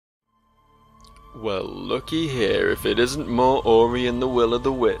Well, looky here, if it isn't more Ori and the Will of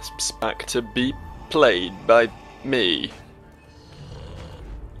the Wisps back to be played by me.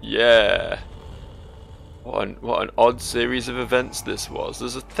 Yeah. What an odd series of events this was.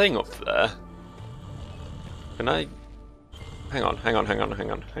 There's a thing up there. Can I... Hang on.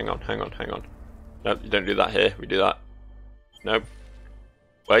 Nope, you don't do that here, we do that. Nope.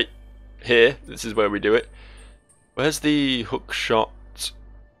 Wait. Here, this is where we do it. Where's the hook shot?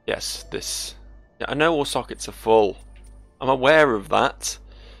 Yes, this. Yeah, I know all sockets are full. I'm aware of that.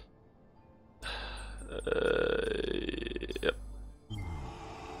 Yep.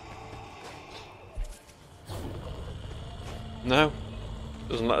 No,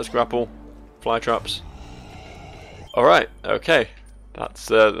 doesn't let us grapple. Fly traps. All right, okay. That's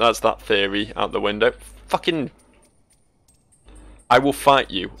that theory out the window. Fucking. I will fight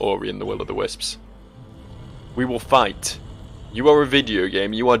you, Ori and the Will of the Wisps. We will fight. You are a video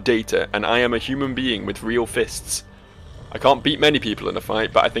game, you are data, and I am a human being with real fists. I can't beat many people in a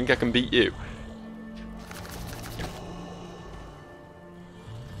fight, but I think I can beat you.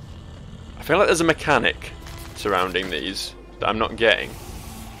 I feel like there's a mechanic surrounding these that I'm not getting.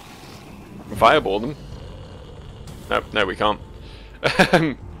 Fireball them. No, we can't.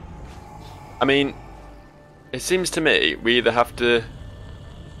 I mean, it seems to me we either have to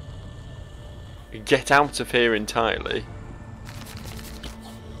get out of here entirely.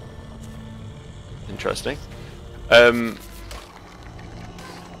 Interesting. Okay,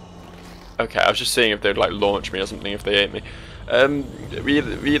 I was just seeing if they'd like launch me or something if they ate me. We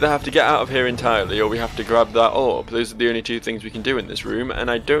either have to get out of here entirely or we have to grab that orb. Those are the only two things we can do in this room,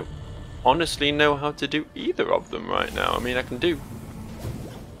 and I don't honestly know how to do either of them right now. I mean, I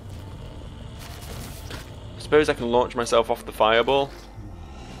suppose I can launch myself off the fireball.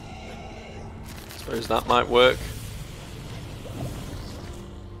 Suppose that might work.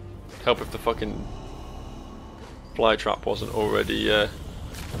 Help if the fucking fly trap wasn't already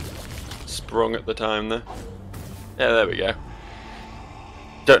sprung at the time there. Yeah, there we go.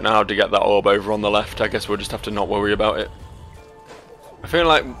 Don't know how to get that orb over on the left. I guess we'll just have to not worry about it. I feel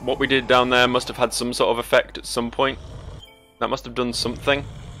like what we did down there must have had some sort of effect at some point. That must have done something.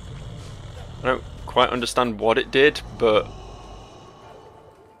 I don't quite understand what it did, but...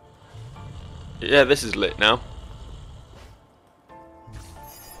 yeah, this is lit now.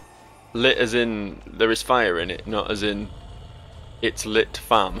 Lit as in there is fire in it, not as in it's lit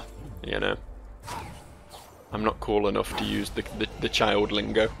fam, you know. I'm not cool enough to use the child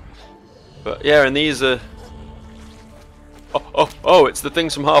lingo. But yeah, and these are... Oh, it's the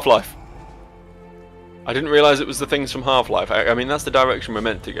things from Half-Life. I didn't realise it was the things from Half-Life. I mean, that's the direction we're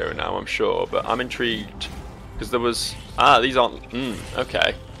meant to go now, I'm sure, but I'm intrigued. Because there was... ah, these aren't...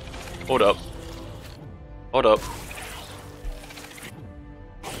 okay. Hold up. Hold up.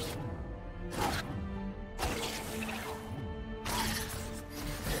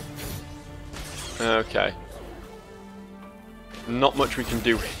 Okay. Not much we can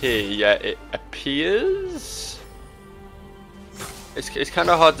do here yet, it appears. It's kind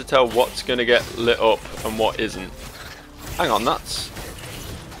of hard to tell what's going to get lit up and what isn't. Hang on, that's...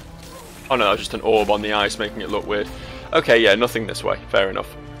 oh no, just an orb on the ice making it look weird. Okay, yeah, nothing this way. Fair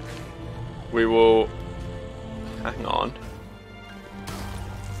enough. We will... hang on.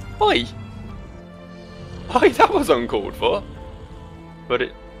 Oi! Oi, that was uncalled for. But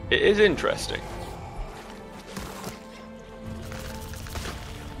it is interesting.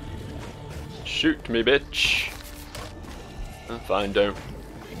 Shoot me, bitch. Oh, fine, don't.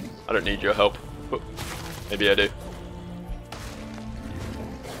 I don't need your help. Oh, maybe I do.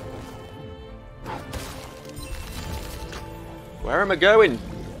 Where am I going?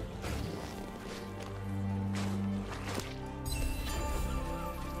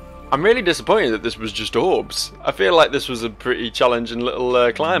 I'm really disappointed that this was just orbs. I feel like this was a pretty challenging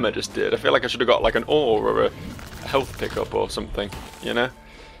little climb I just did. I feel like I should have got like an ore or a health pickup or something, you know?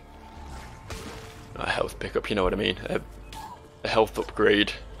 Not a health pickup, you know what I mean. A health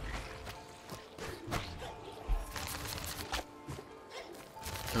upgrade.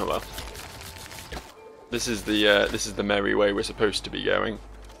 Oh well. This is the merry way we're supposed to be going.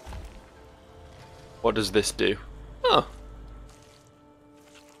 What does this do? Oh.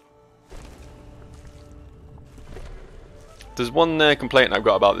 There's one complaint I've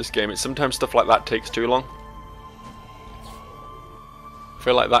got about this game. It's sometimes stuff like that takes too long. I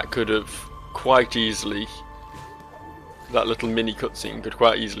feel like that could have quite easily... that little mini cutscene could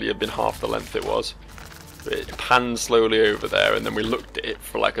quite easily have been half the length it was. But it panned slowly over there and then we looked at it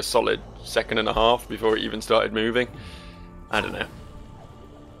for like a solid second and a half before it even started moving. I don't know.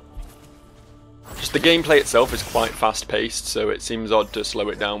 Just the gameplay itself is quite fast paced, so it seems odd to slow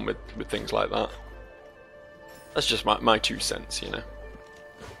it down with things like that. That's just my 2 cents, you know.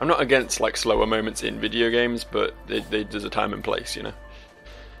 I'm not against like slower moments in video games, but there's a time and place, you know.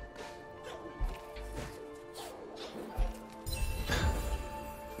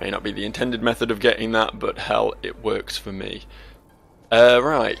 May not be the intended method of getting that, but hell, it works for me.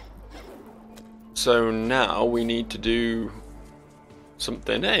 Right. So now we need to do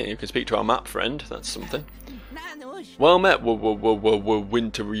something. Hey, you can speak to our map friend. That's something. Well met,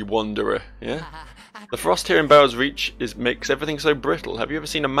 wintry wanderer. Yeah. The frost here in Bowers Reach makes everything so brittle. Have you ever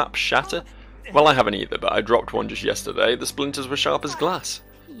seen a map shatter? Well, I haven't either, but I dropped one just yesterday. The splinters were sharp as glass.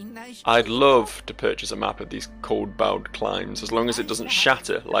 I'd love to purchase a map of these cold-bowed climes, as long as it doesn't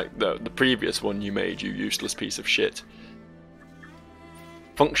shatter like the previous one you made, you useless piece of shit.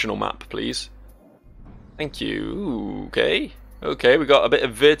 Functional map, please. Thank you. Ooh, okay. Okay, we got a bit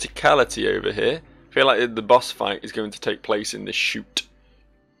of verticality over here. I feel like the boss fight is going to take place in this chute.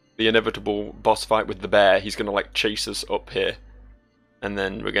 The inevitable boss fight with the bear. He's going to like chase us up here. And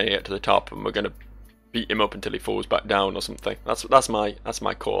then we're going to get to the top and we're going to beat him up until he falls back down or something. That's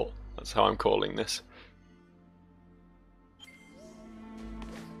my call. That's how I'm calling this.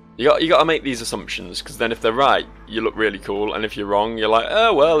 You got to make these assumptions, because then if they're right, you look really cool, and if you're wrong, you're like,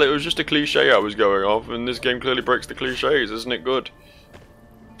 oh well, it was just a cliche I was going off, and this game clearly breaks the cliches, isn't it good?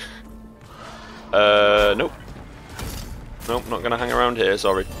 Nope. Nope, not gonna hang around here.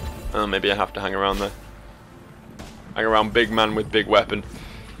 Sorry. Oh, maybe I have to hang around there. Hang around big man with big weapon.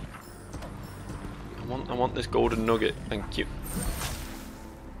 I want this golden nugget. Thank you.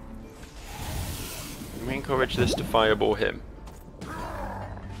 Can we encourage this to fireball him?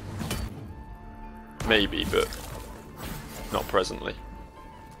 Maybe, but not presently.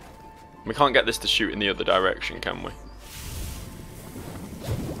 We can't get this to shoot in the other direction, can we?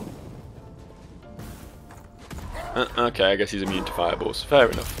 Okay, I guess he's immune to fireballs. Fair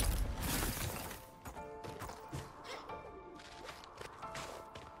enough.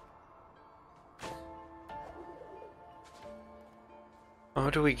 How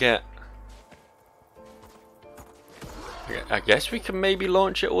do we get... I guess we can maybe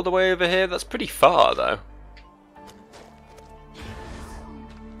launch it all the way over here. That's pretty far, though.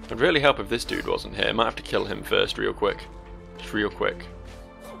 It'd really help if this dude wasn't here. Might have to kill him first real quick. Just real quick.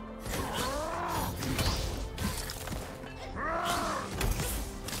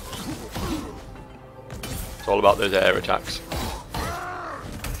 It's all about those air attacks.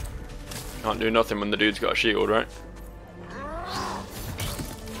 Can't do nothing when the dude's got a shield, right?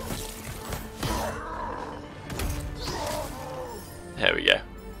 There we go.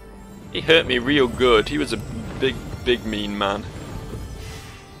 He hurt me real good. He was a big mean man.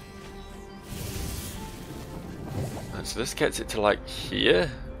 And so this gets it to like here.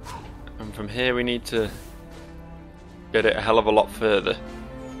 And from here we need to get it a hell of a lot further.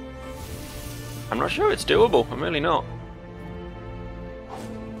 I'm not sure it's doable. I'm really not.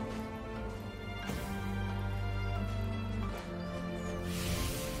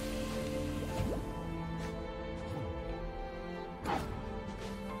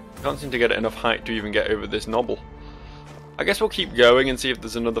 Can't seem to get it enough height to even get over this knobble. I guess we'll keep going and see if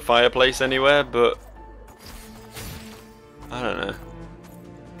there's another fireplace anywhere, but I don't know.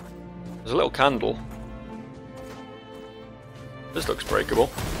 There's a little candle. This looks breakable.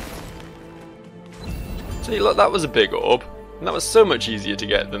 See, look, that was a big orb. And that was so much easier to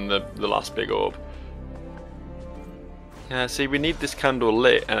get than the last big orb. Yeah, see, we need this candle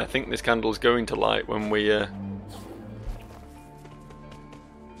lit, and I think this candle is going to light when we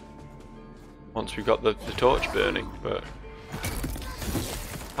once we've got the torch burning, but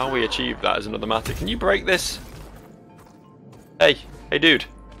how we achieve that is another matter. Can you break this? Hey dude.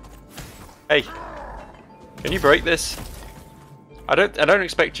 Hey. Can you break this? I don't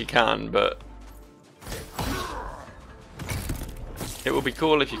expect you can, but it would be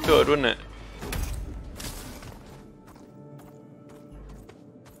cool if you could, wouldn't it?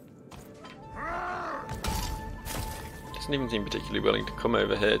 Doesn't even seem particularly willing to come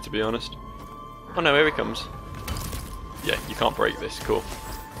over here, to be honest. Oh no, here he comes. Yeah, you can't break this. Cool.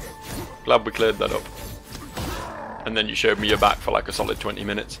 Glad we cleared that up. And then you showed me your back for like a solid 20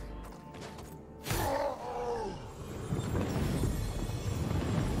 minutes.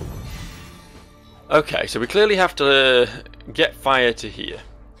 Okay, so we clearly have to get fire to here.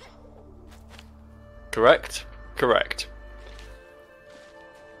 Correct? Correct.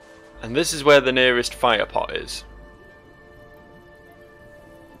 And this is where the nearest fire pot is.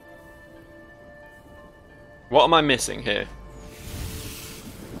 What am I missing here?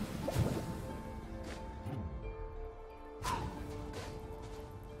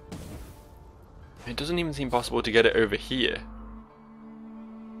 It doesn't even seem possible to get it over here.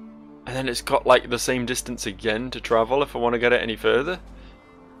 And then it's got like the same distance again to travel if I want to get it any further.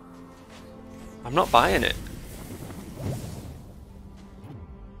 I'm not buying it.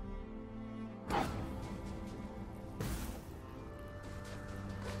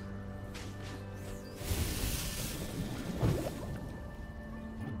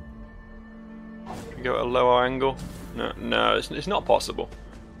 Can we go at a lower angle? No, it's not possible.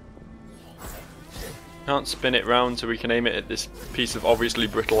 Can't spin it round so we can aim it at this piece of obviously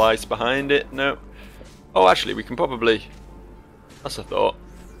brittle ice behind it. No. Oh, actually, we can probably... That's a thought.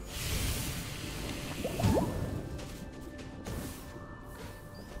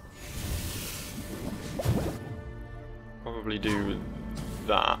 Probably do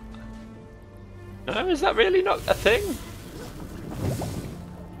that. No, is that really not a thing?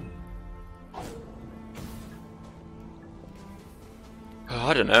 Oh,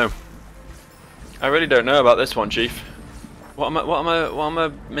 I don't know. I really don't know about this one, Chief. What am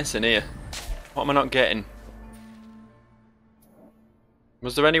I missing here? What am I not getting?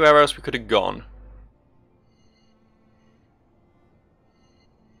 Was there anywhere else we could have gone?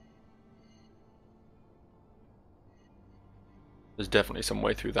 There's definitely some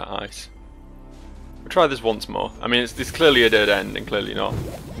way through that ice. We'll try this once more. I mean, it's clearly a dead end and clearly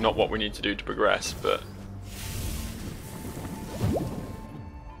not what we need to do to progress, but...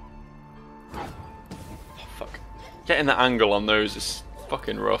 Getting the angle on those is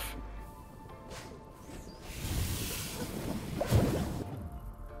fucking rough.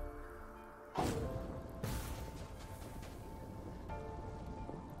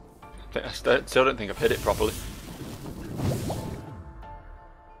 I still don't think I've hit it properly.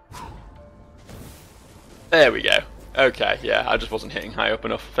 There we go. Okay, yeah, I just wasn't hitting high up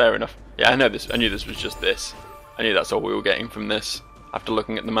enough. Fair enough. Yeah, I knew this was just this. I knew that's all we were getting from this after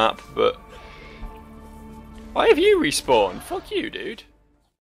looking at the map, but... Why have you respawned? Fuck you, dude.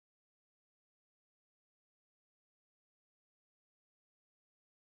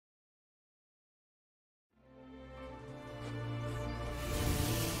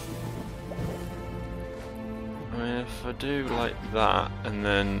 I mean, if I do like that, and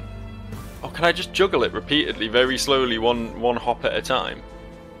then... Oh, can I just juggle it repeatedly, very slowly, one hop at a time?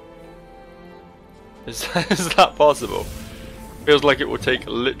 Is that possible? Feels like it will take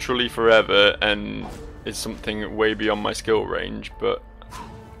literally forever, and... is something way beyond my skill range, but...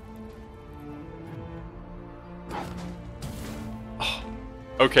 Oh,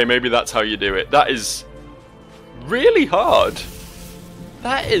 okay, maybe that's how you do it. That is really hard.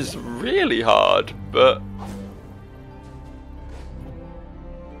 That is really hard, but...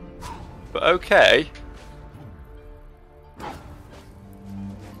 But okay.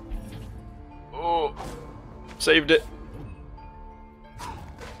 Oh, saved it.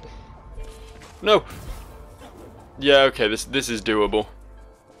 No. Yeah, okay, this is doable.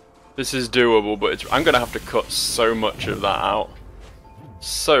 This is doable, but I'm gonna have to cut so much of that out.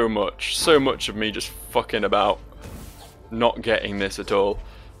 So much of me just fucking about not getting this at all.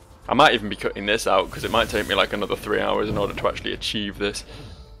 I might even be cutting this out because it might take me like another 3 hours in order to actually achieve this.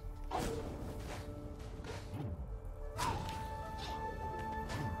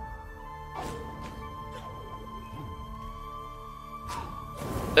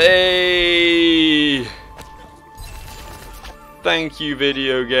 Hey! Thank you,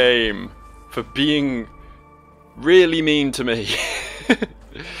 video game, for being really mean to me.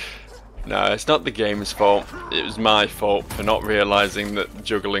 No, it's not the game's fault. It was my fault for not realizing that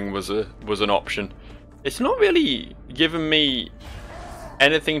juggling was an option. It's not really given me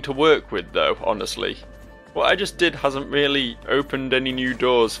anything to work with, though, honestly. What I just did hasn't really opened any new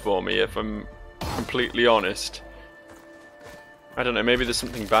doors for me, if I'm completely honest. I don't know, maybe there's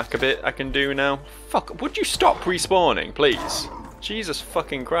something back a bit I can do now? Fuck, would you stop respawning, please? Jesus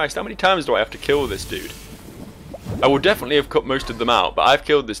fucking Christ, how many times do I have to kill this dude? I will definitely have cut most of them out, but I've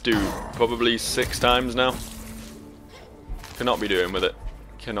killed this dude probably 6 times now. Cannot be doing with it.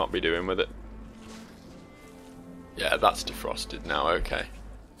 Cannot be doing with it. Yeah, that's defrosted now, okay.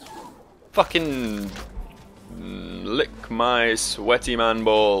 Fucking... lick my sweaty man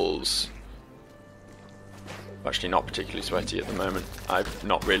balls. Actually not particularly sweaty at the moment. I've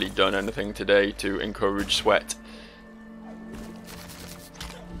not really done anything today to encourage sweat.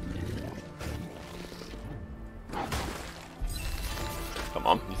 Come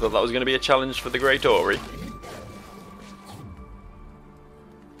on, you thought that was going to be a challenge for the Great Ori?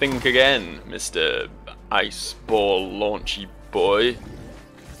 Think again, Mr. Ice Ball Launchy Boy.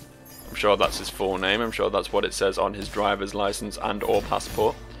 I'm sure that's his full name. I'm sure that's what it says on his driver's license and or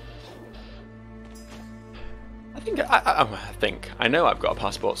passport. I know I've got a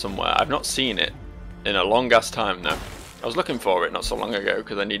passport somewhere. I've not seen it in a long ass time though. I was looking for it not so long ago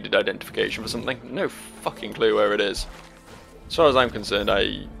because I needed identification for something. No fucking clue where it is. As far as I'm concerned,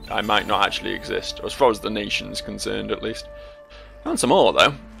 I might not actually exist. Or as far as the nation's concerned, at least. Found some ore,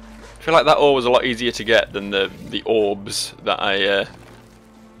 though. I feel like that ore was a lot easier to get than the orbs that I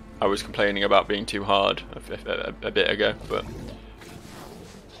was complaining about being too hard a bit ago, but...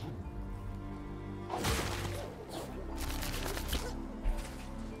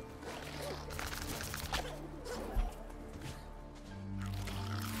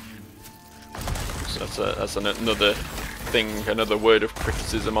 So that's another thing, another word of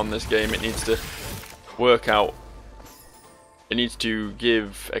criticism on this game. It needs to work out. It needs to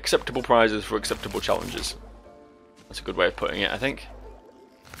give acceptable prizes for acceptable challenges. That's a good way of putting it, I think.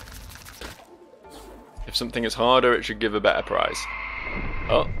 If something is harder, it should give a better prize.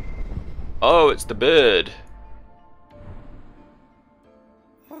 Oh. Oh, it's the bird.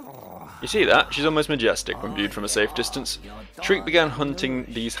 You see that? She's almost majestic when viewed from a safe distance. Shriek began hunting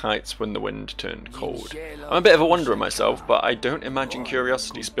these heights when the wind turned cold. I'm a bit of a wanderer myself, but I don't imagine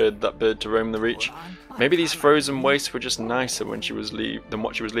curiosity spurred that bird to roam the reach. Maybe these frozen wastes were just nicer when she was than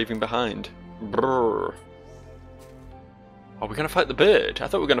what she was leaving behind. Brrr. Are we going to fight the bird? I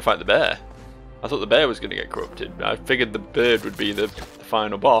thought we were going to fight the bear. I thought the bear was going to get corrupted. I figured the bird would be the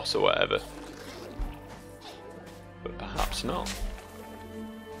final boss or whatever. But perhaps not.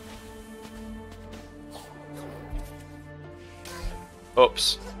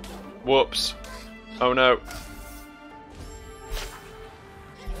 Oops. Whoops. Oh no.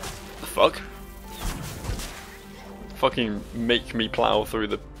 The fuck? Fucking make me plow through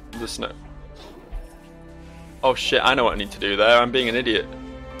the snow. Oh shit, I know what I need to do there. I'm being an idiot.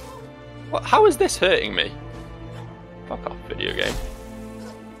 What? How is this hurting me? Fuck off, video game.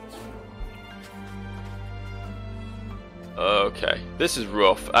 Okay, this is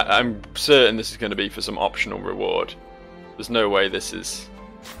rough. I'm certain this is going to be for some optional reward. There's no way this is...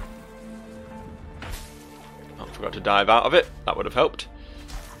 Oh, I forgot to dive out of it. That would have helped.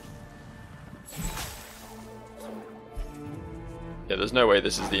 Yeah, there's no way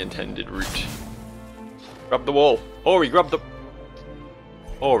this is the intended route. Grab the wall. Ori, grab the...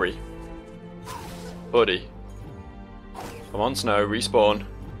 Ori. Buddy. Come on, Snow, respawn.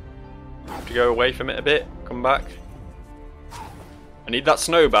 Have to go away from it a bit. Come back. I need that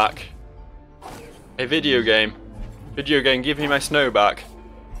snow back. A video game. Video game, give me my snow back.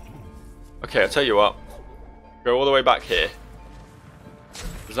 Okay, I'll tell you what. Go all the way back here.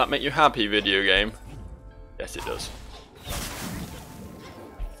 Does that make you happy, video game? Yes, it does.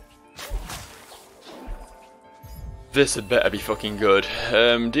 This had better be fucking good.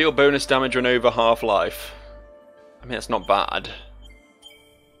 Deal bonus damage on over half-life. I mean, it's not bad.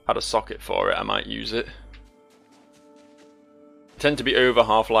 Had a socket for it, I might use it. Tend to be over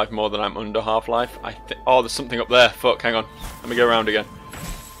half-life more than I'm under half-life. Oh, there's something up there. Fuck, hang on. Let me go around again.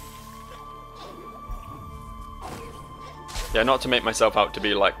 Yeah, not to make myself out to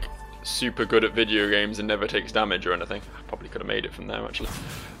be like super good at video games and never takes damage or anything. I probably could have made it from there actually.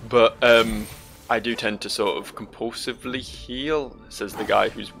 But I do tend to sort of compulsively heal, says the guy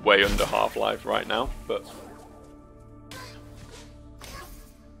who's way under half-life right now, but...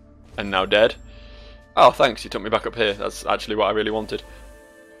 And now dead. Oh, thanks, you took me back up here. That's actually what I really wanted.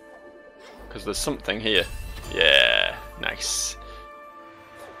 Because there's something here. Yeah, nice.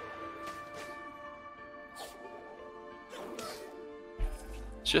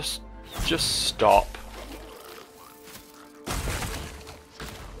 Just stop.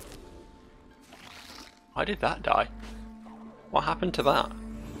 Why did that die? What happened to that?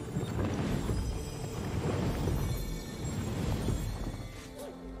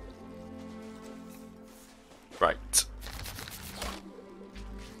 Right.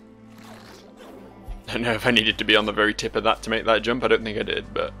 I don't know if I needed to be on the very tip of that to make that jump. I don't think I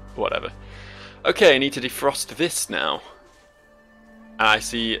did, but whatever. Okay, I need to defrost this now. I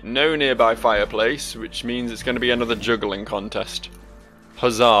see no nearby fireplace, which means it's going to be another juggling contest.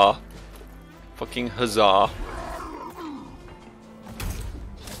 Huzzah. Fucking huzzah.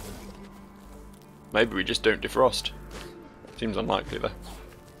 Maybe we just don't defrost. Seems unlikely though.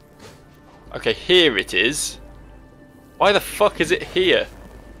 Okay, here it is. Why the fuck is it here?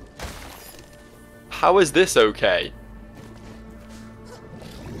 How is this okay?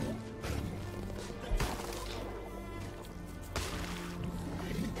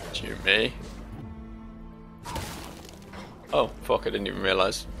 Me. Oh, fuck, I didn't even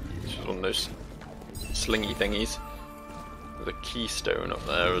realise. This was one of those slingy thingies. There's a keystone up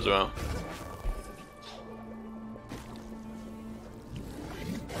there as well.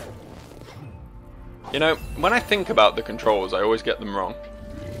 You know, when I think about the controls, I always get them wrong.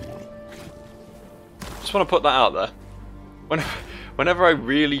 Just want to put that out there. Whenever I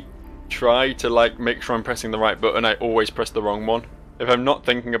really try to like make sure I'm pressing the right button, I always press the wrong one. If I'm not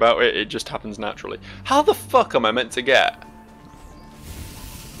thinking about it, it just happens naturally. How the fuck am I meant to get?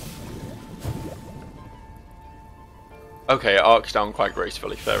 Okay, it arcs down quite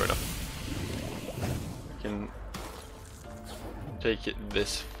gracefully, fair enough. I can take it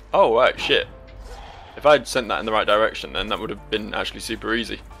this... Oh, right, shit. If I'd sent that in the right direction, then that would have been actually super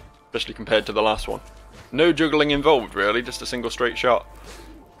easy. Especially compared to the last one. No juggling involved, really, just a single straight shot.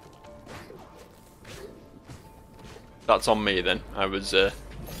 That's on me, then. I was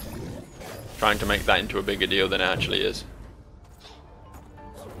trying to make that into a bigger deal than it actually is.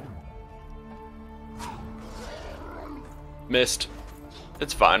 Missed.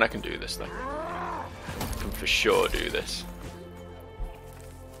 It's fine, I can do this, though. I can for sure do this.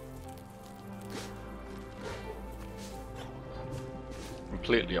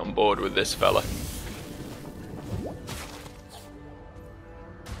 Completely on board with this fella.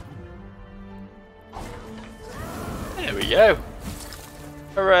 There we go.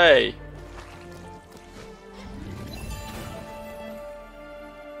 Hooray.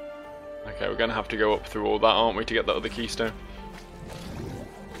 Okay, we're gonna have to go up through all that, aren't we, to get that other keystone?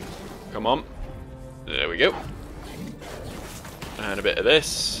 Come on. There we go. And a bit of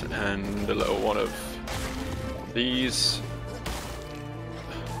this, and a little one of these.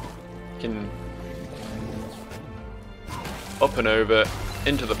 Can up and over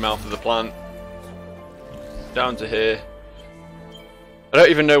into the mouth of the plant, down to here. I don't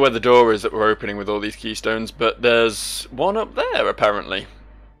even know where the door is that we're opening with all these keystones, but there's one up there apparently.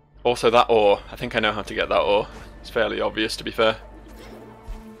 Also that ore, I think I know how to get that ore. It's fairly obvious, to be fair.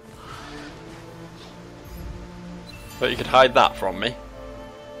 But you could hide that from me.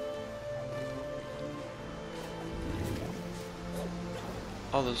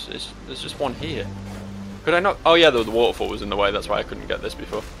 Oh, there's just one here. Could I not? Oh yeah, the waterfall was in the way, that's why I couldn't get this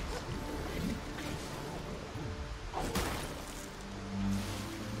before.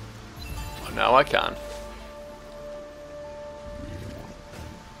 Oh, now I can.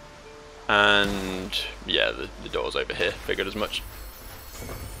 And yeah, the door's over here, figured as much.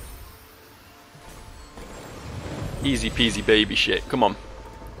 Easy peasy baby shit, come on.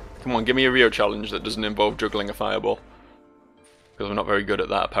 Come on, give me a real challenge that doesn't involve juggling a fireball. Because we're not very good at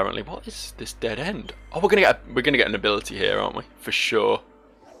that apparently. What is this dead end? Oh, we're gonna get an ability here, aren't we? For sure.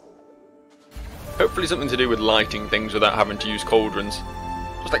 Hopefully something to do with lighting things without having to use cauldrons.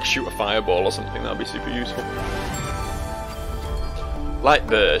 Just like shoot a fireball or something, that'd be super useful. Light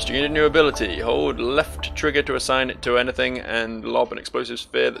burst. You get a new ability. Hold left trigger to assign it to anything and lob an explosive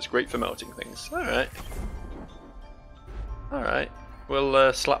sphere that's great for melting things. Alright. Alright.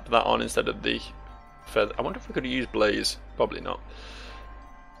 We'll slap that on instead of the feather. I wonder if we could use blaze. Probably not.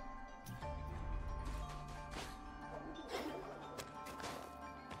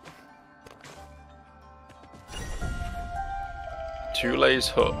 Tulay's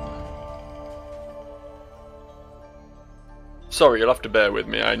hut. Sorry, you'll have to bear with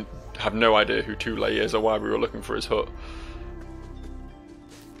me. I have no idea who Tulay is or why we were looking for his hut.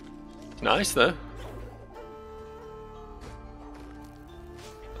 It's nice though.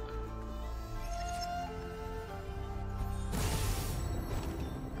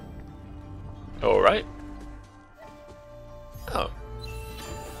 Alright. Oh.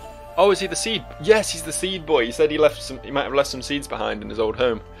 Oh, is he the seed? Yes, he's the seed boy. He said he might have left some seeds behind in his old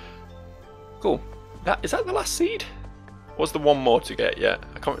home. Cool. Is that the last seed? Was there one more to get yet?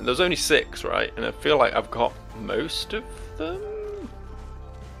 I can't. There's only 6, right? And I feel like I've got most of them.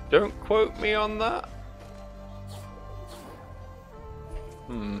 Don't quote me on that.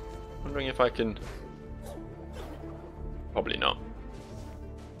 Wondering if I can. Probably not.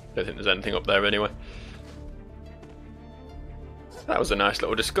 Don't think there's anything up there anyway. That was a nice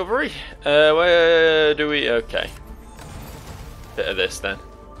little discovery. Where do we... Okay. Bit of this then.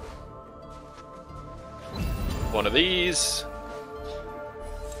 One of these.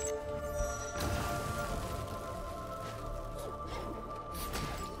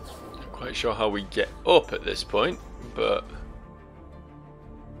 Not quite sure how we get up at this point, but...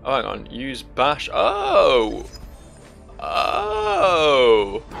 Oh, hang on. Use bash. Oh!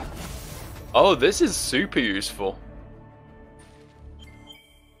 Oh! Oh, this is super useful.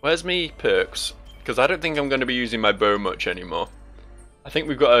 Where's me perks? Because I don't think I'm going to be using my bow much anymore. I think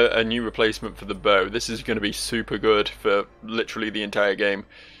we've got a new replacement for the bow. This is going to be super good for literally the entire game.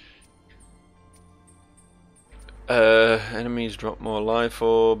 Enemies drop more life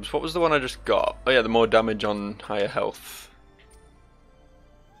orbs. What was the one I just got? Oh yeah, the more damage on higher health.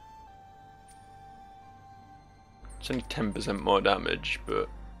 It's only 10% more damage, but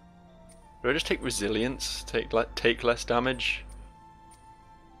Do I just take resilience? Take less damage?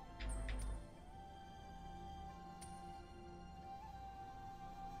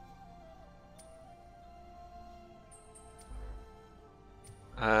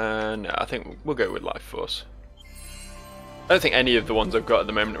 No, I think we'll go with life force. I don't think any of the ones I've got at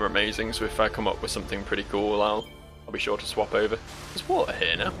the moment are amazing, so if I come up with something pretty cool, I'll be sure to swap over. There's water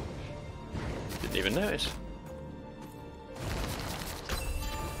here now. Didn't even notice.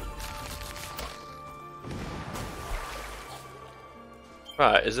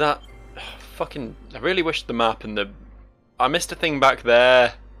 Right, is that... fucking... I really wish the map and the... I missed a thing back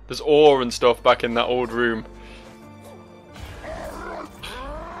there. There's ore and stuff back in that old room.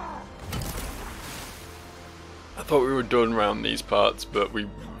 I thought we were done round these parts, but we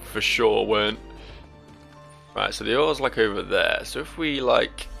for sure weren't. Right, so the ore's like over there. So if we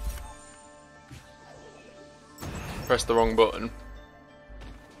like... press the wrong button...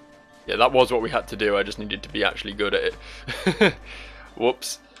 Yeah, that was what we had to do, I just needed to be actually good at it.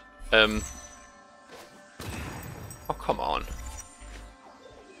 Whoops. Oh, come on.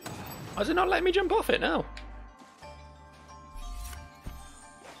 Why is it not letting me jump off it now?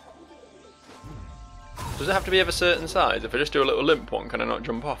 Does it have to be of a certain size? If I just do a little limp one, can I not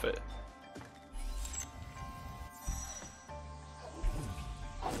jump off it?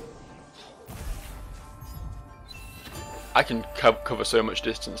 I can cover so much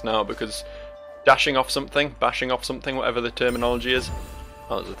distance now because dashing off something, bashing off something, whatever the terminology is.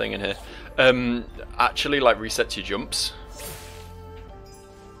 Oh, there's a thing in here. Actually, like, resets your jumps.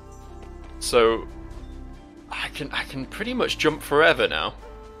 So I can pretty much jump forever now,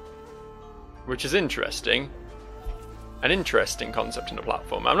 which is interesting. An interesting concept in a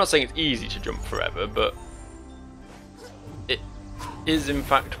platform. I'm not saying it's easy to jump forever, but it is in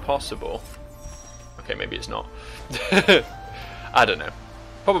fact possible. Okay, maybe it's not. I don't know.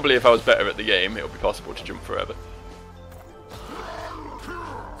 Probably if I was better at the game, it would be possible to jump forever.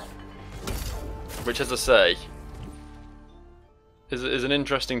 Which, as I say, is an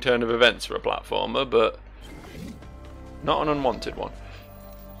interesting turn of events for a platformer, but not an unwanted one.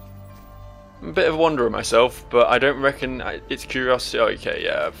 I'm a bit of a wanderer myself, but I don't reckon it's curiosity. Oh, okay,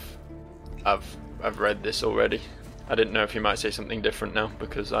 yeah, I've read this already. I didn't know if you might say something different now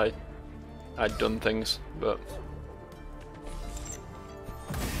because I'd done things, but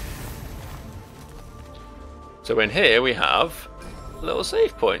so in here we have a little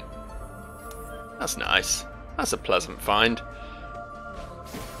save point. That's nice. That's a pleasant find.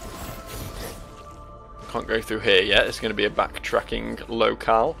 Can't go through here yet. It's going to be a backtracking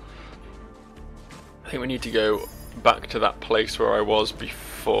locale. I think we need to go back to that place where I was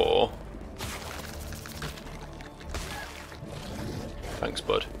before. Thanks,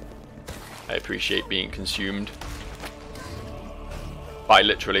 bud. I appreciate being consumed by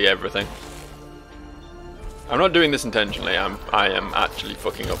literally everything. I'm not doing this intentionally. I am actually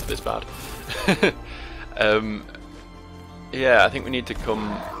fucking up this bad. Yeah, I think we need to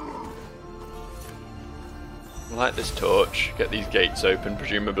come light this torch, get these gates open,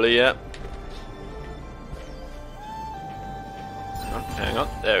 presumably. Yeah. Hang on,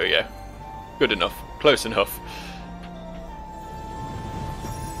 there we go. Good enough, close enough.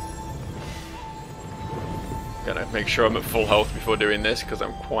 Gonna make sure I'm at full health before doing this because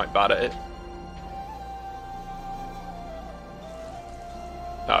I'm quite bad at it.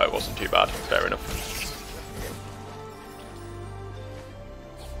 No, it wasn't too bad. Fair enough.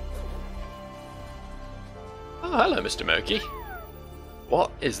 Oh, hello, Mr. Murky.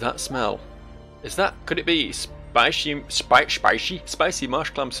 What is that smell? Is that... could it be spicy marsh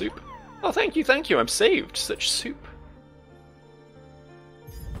clam soup? Oh, thank you, I'm saved. Such soup.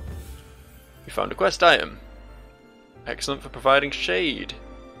 We found a quest item. Excellent for providing shade.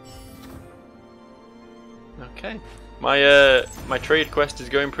 Okay. My trade quest is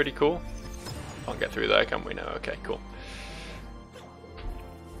going pretty cool. Can't get through there, can we? No. Okay, cool.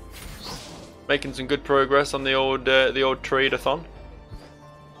 Making some good progress on the old trade-a-thon.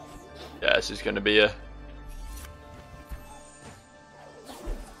 Yeah, this is going to be a...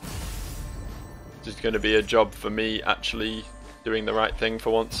 this is going to be a job for me actually doing the right thing for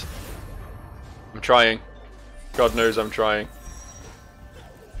once. I'm trying. God knows I'm trying.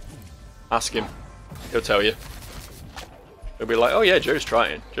 Ask him. He'll tell you. He'll be like, oh yeah, Joe's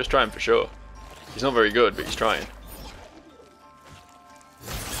trying. Joe's trying for sure. He's not very good, but he's trying.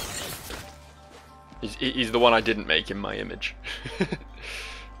 He's the one I didn't make in my image.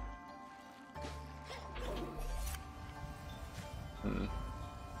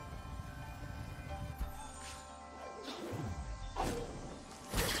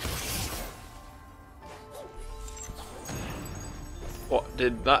 What?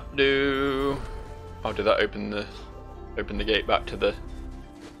 did that do? Oh, did that open the gate back to the...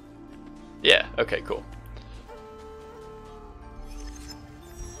 Yeah, okay, cool.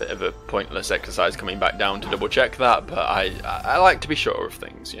 Bit of a pointless exercise coming back down to double check that, but I like to be sure of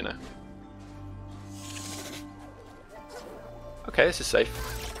things, you know. Okay, this is safe.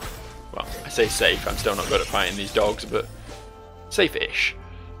 Well, I say safe, I'm still not good at fighting these dogs, but safe-ish.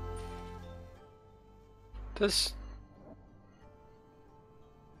 There's...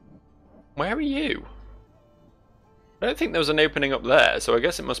 Where are you? I don't think there was an opening up there, so I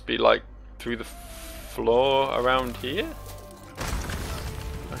guess it must be like through the floor around here?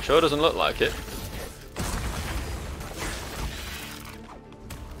 It sure doesn't look like it.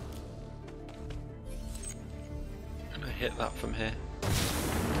 Can I hit that from here?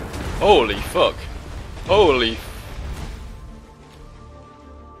 Holy fuck! Holy...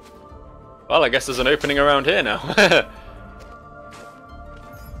 Well, I guess there's an opening around here now.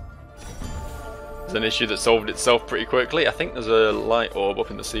 There's an issue that solved itself pretty quickly. I think there's a light orb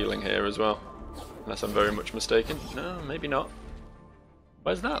up in the ceiling here as well. Unless I'm very much mistaken. No, maybe not.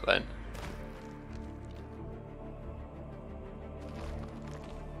 Where's that then?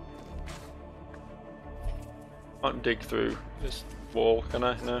 Can't dig through this wall, can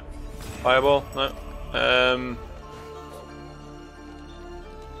I? No. Fireball? No. I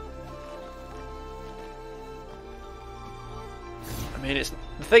mean,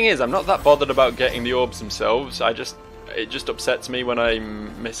 the thing is, I'm not that bothered about getting the orbs themselves. It just upsets me when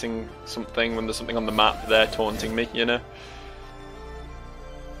I'm missing something, when there's something on the map there taunting me, you know?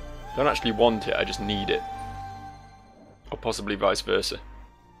 I don't actually want it, I just need it. Or possibly vice versa.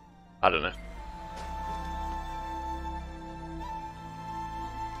 I don't know.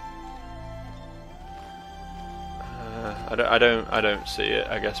 I don't see it.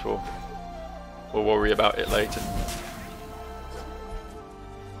 I guess we'll worry about it later.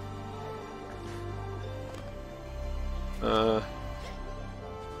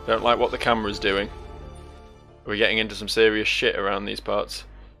 Don't like what the camera's doing. We're getting into some serious shit around these parts.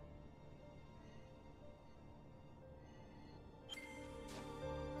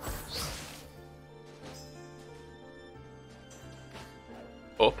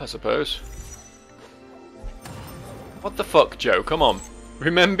 Up, I suppose. What the fuck, Joe? Come on.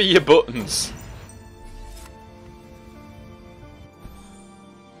 Remember your buttons.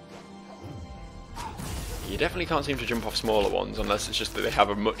 You definitely can't seem to jump off smaller ones unless it's just that they have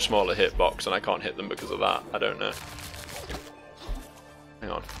a much smaller hitbox and I can't hit them because of that. I don't know.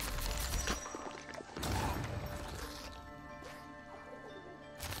 Hang on.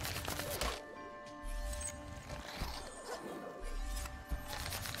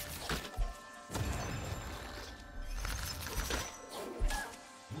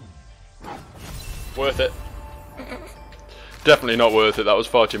 Worth it. Definitely not worth it. That was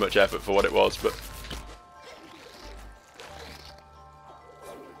far too much effort for what it was, but...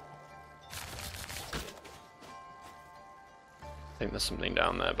 I think there's something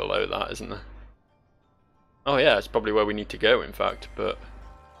down there below that, isn't there? Oh yeah, it's probably where we need to go, in fact, but...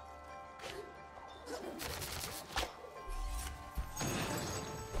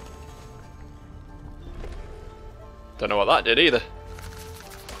 Don't know what that did either.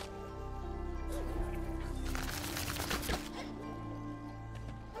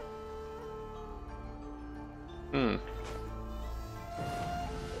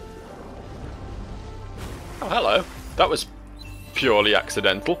 Oh, hello. That was purely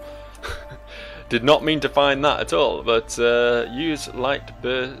accidental. Did not mean to find that at all, but use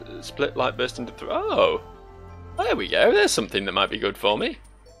split light burst into oh, there we go. There's something that might be good for me.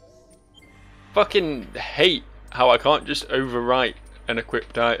 Fucking hate how I can't just overwrite an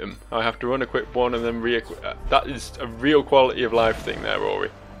equipped item. I have to unequip one and then re-equip. That is a real quality of life thing there, Ori.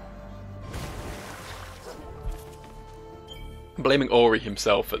 I'm blaming Ori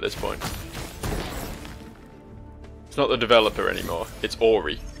himself at this point. It's not the developer anymore, it's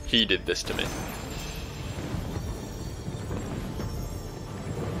Ori. He did this to me.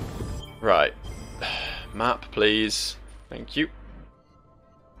 Right. Map, please. Thank you.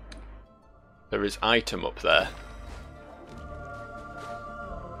 There is item up there.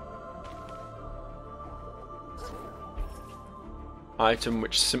 Item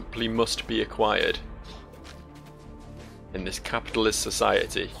which simply must be acquired. In this capitalist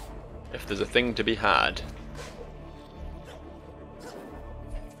society, if there's a thing to be had...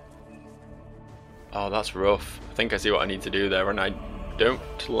 Oh, that's rough. I think I see what I need to do there, and I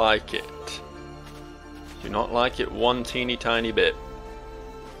don't like it. Do not like it one teeny tiny bit.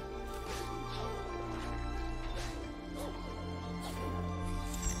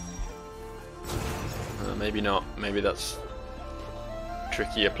 Maybe not. Maybe that's...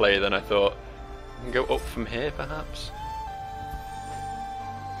 trickier play than I thought. I can go up from here, perhaps?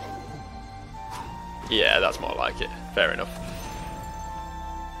 Yeah, that's more like it. Fair enough.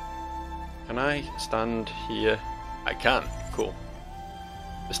 Can I stand here? I can. Cool.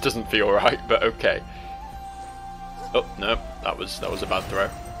 This doesn't feel right, but okay. Oh, no. That was a bad throw.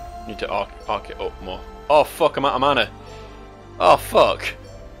 Need to arc it up more. Oh, fuck, I'm out of mana. Oh, fuck.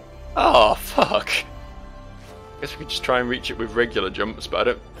 Oh, fuck. Guess we could just try and reach it with regular jumps, but I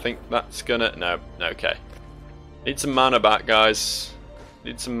don't think that's gonna... No, okay. Need some mana back, guys.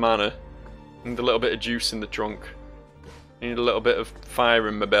 Need some mana. Need a little bit of juice in the trunk. Need a little bit of fire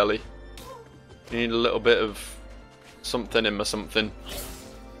in my belly. Need a little bit of something in my something.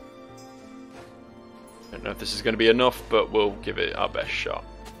 Don't know if this is going to be enough, but we'll give it our best shot.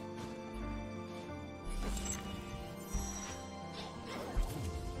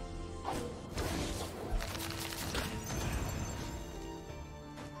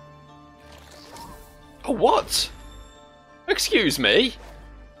 Oh, what? Excuse me?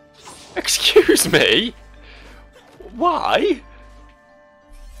 Excuse me? Why?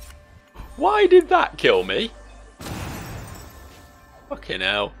 Why did that kill me? Fucking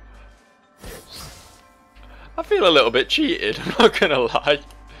hell. I feel a little bit cheated, I'm not gonna lie.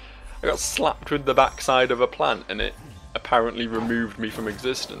 I got slapped with the backside of a plant and it apparently removed me from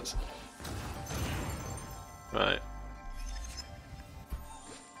existence. Right.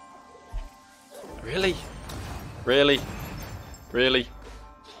 Really? Really? Really?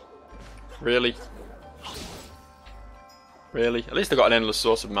 Really? Really? At least I got an endless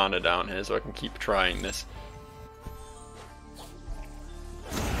source of mana down here so I can keep trying this.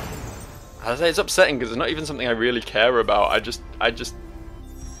 As I say, it's upsetting because it's not even something I really care about. I just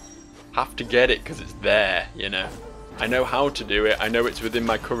have to get it because it's there, you know. I know how to do it. I know it's within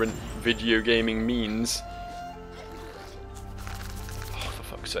my current video gaming means. Oh, for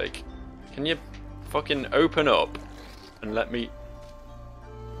fuck's sake. Can you fucking open up and let me...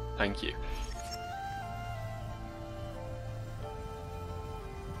 Thank you.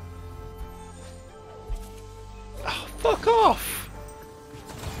 Oh, fuck off!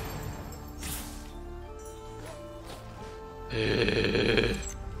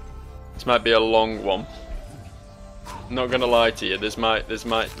 This might be a long one. Not gonna lie to you, this might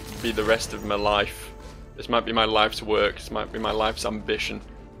be the rest of my life. This might be my life's work, this might be my life's ambition.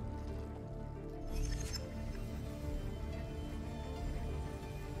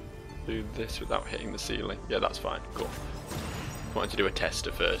 Do this without hitting the ceiling. Yeah, that's fine, cool. I wanted to do a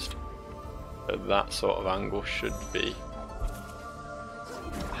tester first. But that sort of angle should be...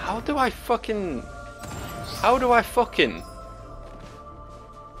 How do I fucking...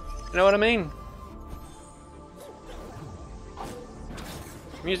 You know what I mean?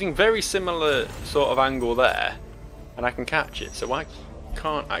 I'm using very similar sort of angle there, and I can catch it, so why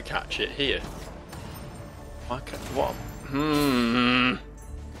can't I catch it here? Why can't... What?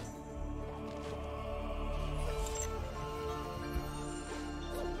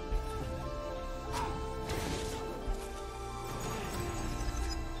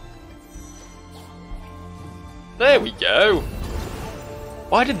 There we go!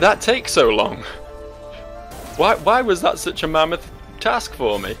 Why did that take so long? Why was that such a mammoth task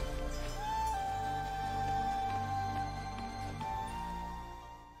for me?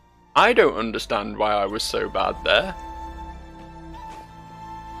 I don't understand why I was so bad there.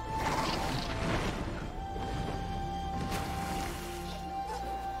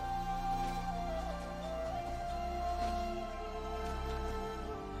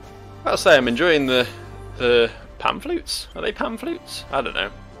 I'll say I'm enjoying the pan flutes? Are they pan flutes? I don't know.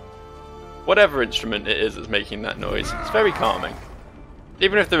 Whatever instrument it is that's making that noise, it's very calming.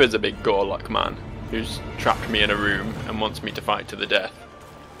 Even if there is a big Gorlock man who's trapped me in a room and wants me to fight to the death.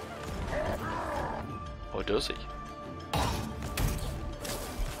 Or does he?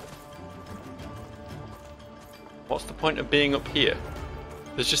 What's the point of being up here?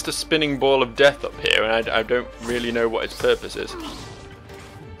 There's just a spinning ball of death up here and I don't really know what its purpose is.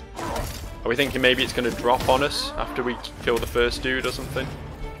 Are we thinking maybe it's going to drop on us after we kill the first dude or something?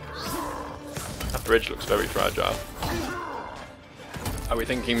 That bridge looks very fragile. Are we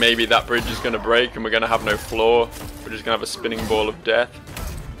thinking maybe that bridge is going to break and we're going to have no floor? We're just going to have a spinning ball of death?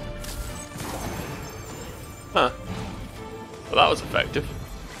 Huh. Well, that was effective.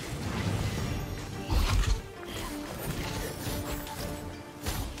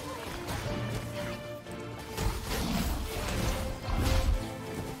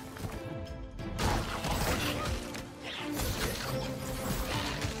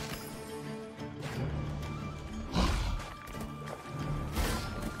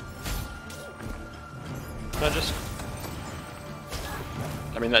 Can I just...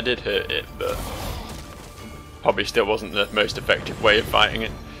 mean, that did hurt it, but probably still wasn't the most effective way of fighting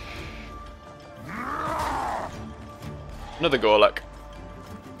it. Another Gorlek.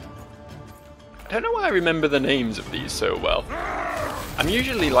 I don't know why I remember the names of these so well. I'm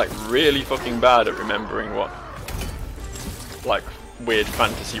usually like really fucking bad at remembering what like weird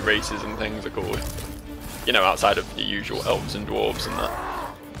fantasy races and things are called. You know, outside of the usual elves and dwarves and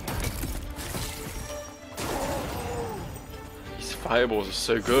that. These fireballs are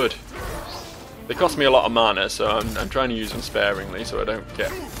so good. They cost me a lot of mana, so I'm trying to use them sparingly so I don't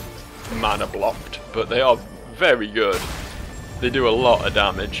get mana blocked. But they are very good. They do a lot of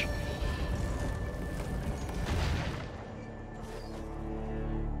damage.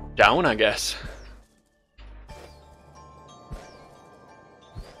 Down, I guess.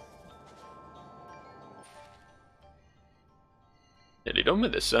 Nearly done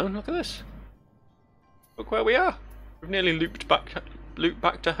with this zone. Look at this. Look where we are. We've nearly looped back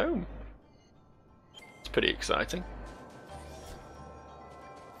to home. It's pretty exciting.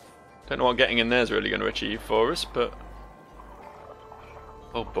 Don't know what getting in there is really going to achieve for us, but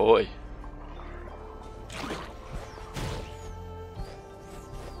oh boy.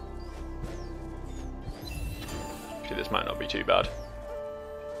 Actually, this might not be too bad.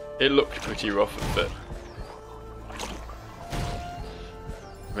 It looked pretty rough at the bit.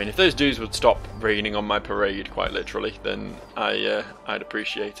 I mean, if those dudes would stop raining on my parade, quite literally, then I'd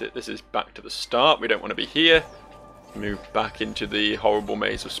appreciate it. This is back to the start. We don't want to be here. Move back into the horrible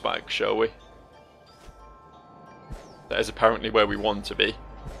maze of spikes, shall we? That is apparently where we want to be.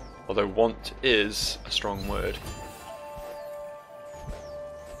 Although want is a strong word.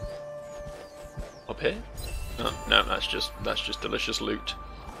 Up here? Oh, no, that's just delicious loot.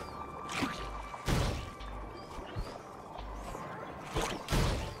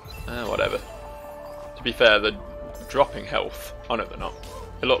 Whatever. To be fair, they're dropping health. Oh no, they're not.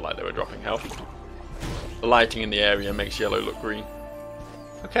 It looked like they were dropping health. The lighting in the area makes yellow look green.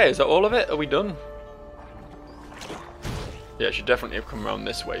 Okay, is that all of it? Are we done? Yeah, I should definitely have come around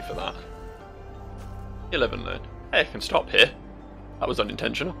this way for that. You live and learn. Hey, I can stop here. That was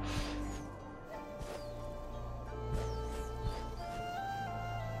unintentional.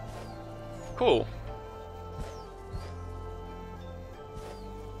 Cool.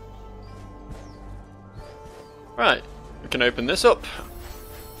 Right, we can open this up.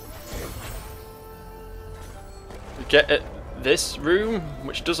 We get at this room,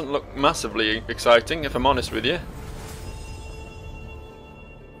 which doesn't look massively exciting, if I'm honest with you.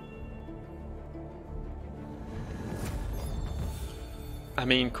 I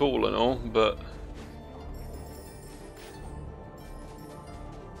mean, cool and all, but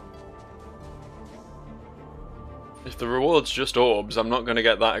if the reward's just orbs, I'm not going to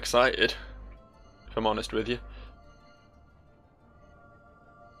get that excited, if I'm honest with you.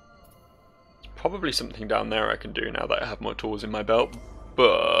 Probably something down there I can do now that I have more tools in my belt,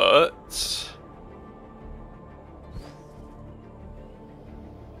 but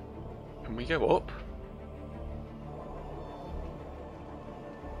can we go up?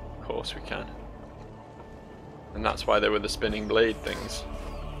 Of course we can. And that's why there were the spinning blade things.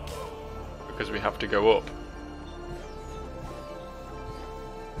 Because we have to go up.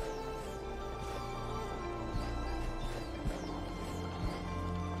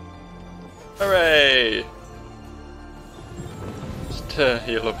 Hooray! Just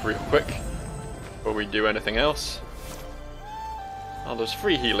heal up real quick before we do anything else. Oh, there's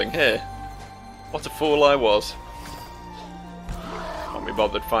free healing here. What a fool I was. Can't be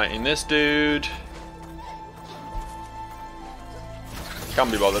bothered fighting this dude.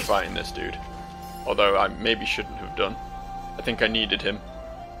 Can't be bothered fighting this dude. Although I maybe shouldn't have done. I think I needed him.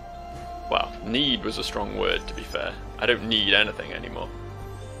 Well, need was a strong word, to be fair. I don't need anything anymore.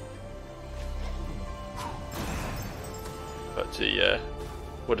 But he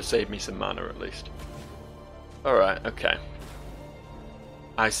would have saved me some mana at least. Alright, okay.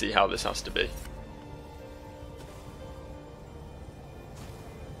 I see how this has to be.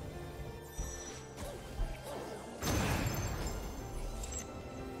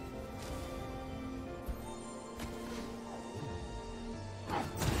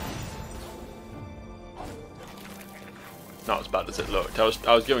 Not as bad as it looked. I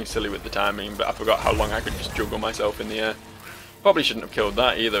was going silly with the timing, but I forgot how long I could just juggle myself in the air. Probably shouldn't have killed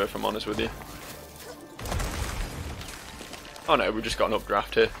that either, if I'm honest with you. Oh no, we just got an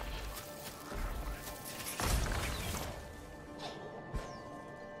updraft here.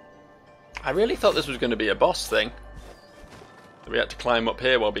 I really thought this was going to be a boss thing. We had to climb up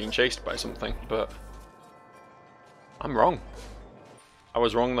here while being chased by something, but I'm wrong. I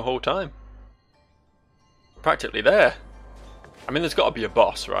was wrong the whole time. Practically there. I mean, there's got to be a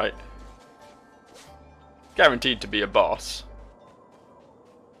boss, right? Guaranteed to be a boss.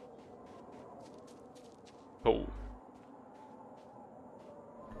 Oh.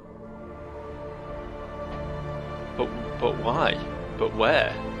 But why? But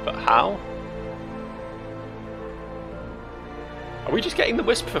where? But how? Are we just getting the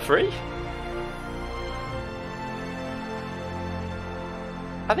Wisp for free?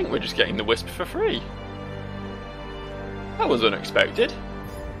 I think we're just getting the Wisp for free. That was unexpected.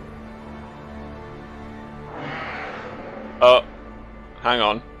 Oh, hang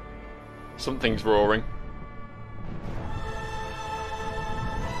on. Something's roaring.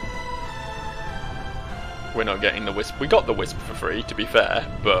 We're not getting the Wisp. We got the Wisp for free, to be fair,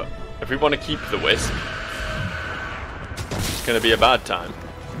 but if we want to keep the Wisp, it's going to be a bad time.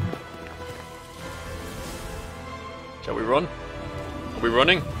 Shall we run? Are we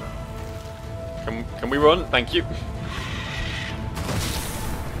running? Can we run? Thank you.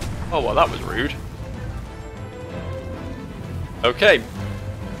 Oh, well, that was rude. Okay.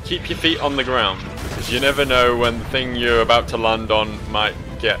 Keep your feet on the ground, because you never know when the thing you're about to land on might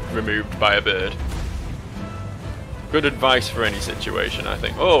get removed by a bird. Good advice for any situation, I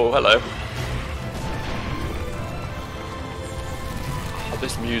think. Oh, hello. Oh,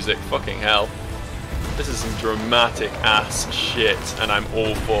 this music, fucking hell. This is some dramatic ass shit, and I'm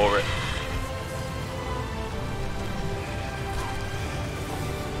all for it.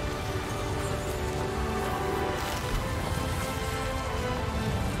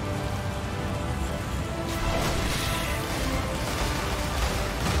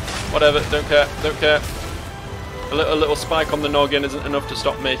 Whatever, don't care, don't care. A little spike on the noggin isn't enough to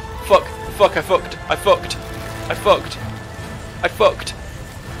stop me. Fuck, fuck, I fucked, I fucked, I fucked, I fucked.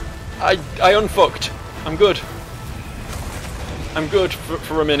 I unfucked. I'm good. I'm good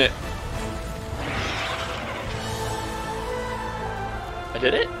for a minute. I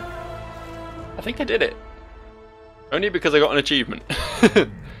did it? I think I did it. Only because I got an achievement.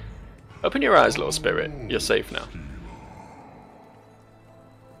 Open your eyes, little spirit. You're safe now.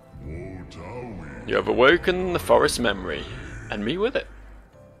 You have awoken the forest memory, and me with it.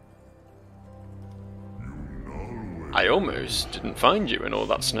 I almost didn't find you in all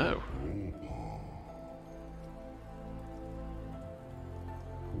that snow.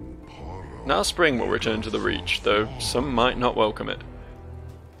 Now spring will return to the Reach, though some might not welcome it.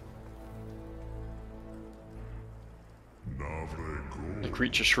 The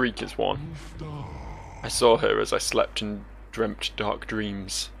creature Shriek is one. I saw her as I slept and dreamt dark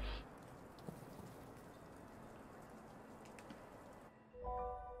dreams.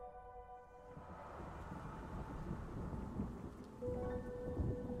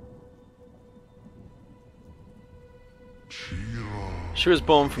 She was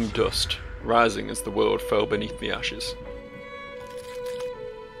born from dust, rising as the world fell beneath the ashes.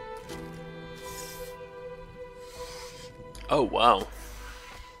 Oh wow.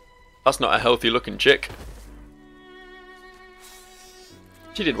 That's not a healthy looking chick.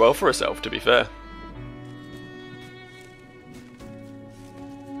 She did well for herself, to be fair.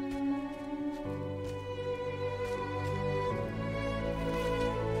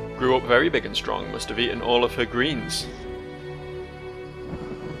 Grew up very big and strong, must have eaten all of her greens.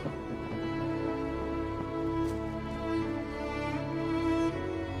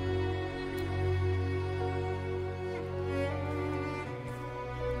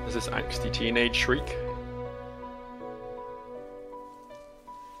 Is this angsty teenage Shriek?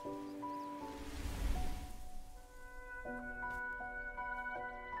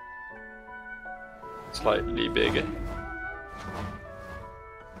 Slightly bigger.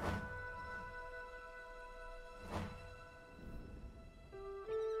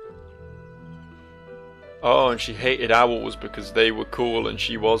 Oh, and she hated owls because they were cool and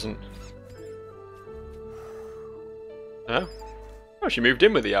she wasn't. No? Oh, she moved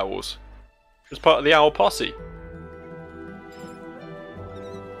in with the owls. She was part of the owl posse.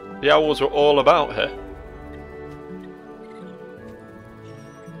 The owls were all about her.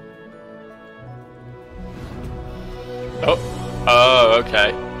 Oh,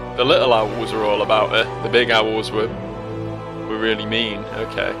 okay. The little owls were all about her. The big owls were really mean.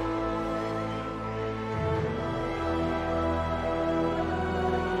 Okay.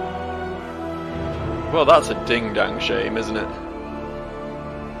 Well, that's a ding-dang shame, isn't it?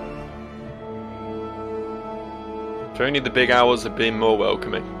 If only the big owls had been more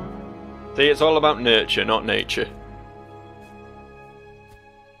welcoming. See, it's all about nurture, not nature.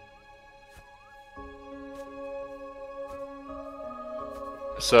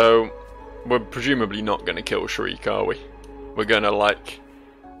 So, we're presumably not going to kill Shriek, are we? We're going to, like,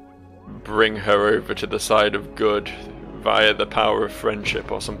 bring her over to the side of good via the power of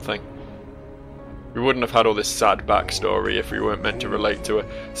friendship or something. We wouldn't have had all this sad backstory if we weren't meant to relate to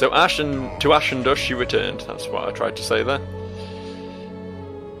her. So to Ash and Dust she returned. That's what I tried to say there.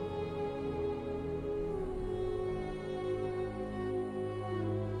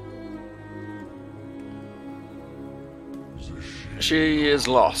 She is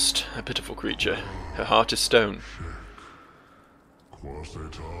lost, a pitiful creature. Her heart is stone.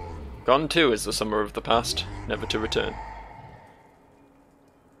 Gone too is the summer of the past, never to return.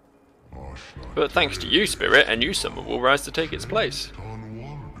 But thanks to you, Spirit, a new summer will rise to take its place.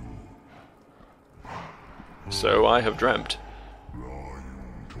 So I have dreamt.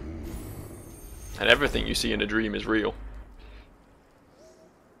 And everything you see in a dream is real.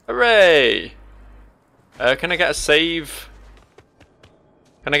 Hooray! Can I get a save?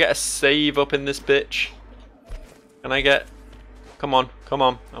 Can I get a save up in this bitch? Can I get... Come on, come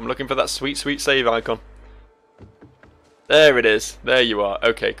on. I'm looking for that sweet, sweet save icon. There it is. There you are.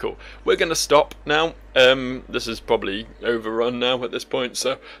 Okay, cool. We're going to stop now. This is probably overrun now at this point,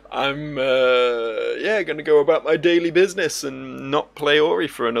 so I'm yeah, going to go about my daily business and not play Ori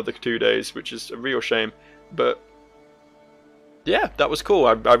for another 2 days, which is a real shame. But yeah, that was cool.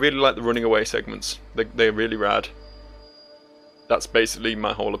 I really like the running away segments. They're really rad. That's basically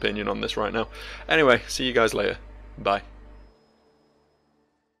my whole opinion on this right now. Anyway, see you guys later. Bye.